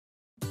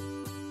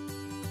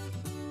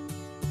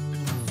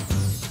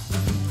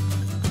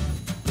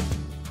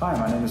Hi,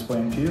 my name is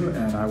Blaine Pugh,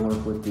 and I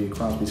work with the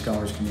Crosby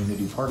Scholars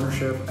Community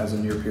Partnership as a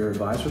near-peer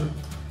advisor.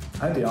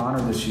 I had the honor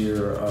this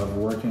year of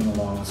working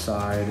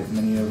alongside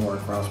many of our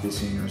Crosby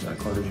seniors at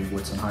Carter G.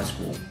 Woodson High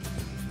School.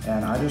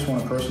 And I just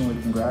want to personally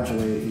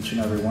congratulate each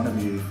and every one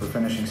of you for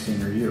finishing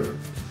senior year.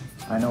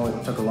 I know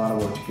it took a lot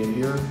of work to get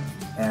here,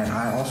 and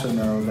I also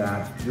know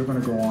that you're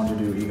going to go on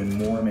to do even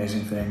more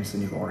amazing things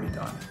than you've already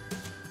done.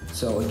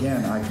 So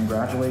again, I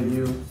congratulate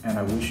you, and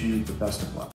I wish you the best of luck.